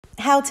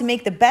How to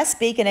make the best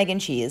bacon, egg,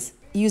 and cheese.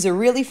 Use a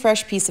really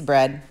fresh piece of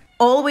bread.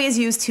 Always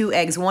use 2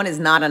 eggs, 1 is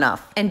not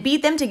enough. And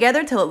beat them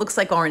together till it looks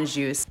like orange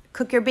juice.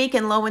 Cook your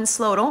bacon low and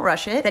slow, don't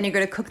rush it. Then you're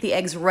gonna cook the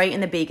eggs right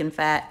in the bacon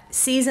fat.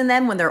 Season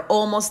them when they're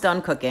almost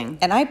done cooking.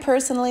 And I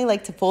personally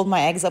like to fold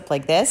my eggs up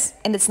like this,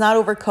 and it's not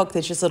overcooked,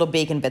 there's just little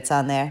bacon bits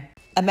on there.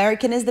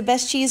 American is the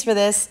best cheese for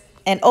this,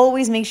 and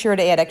always make sure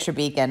to add extra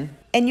bacon.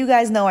 And you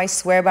guys know I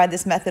swear by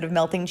this method of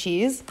melting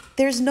cheese.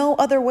 There's no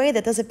other way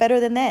that does it better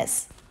than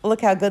this.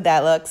 Look how good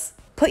that looks.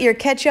 Put your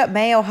ketchup,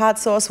 mayo, hot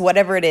sauce,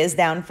 whatever it is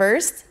down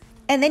first.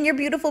 And then your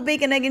beautiful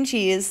bacon, egg, and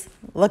cheese.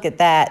 Look at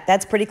that.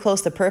 That's pretty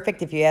close to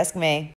perfect if you ask me.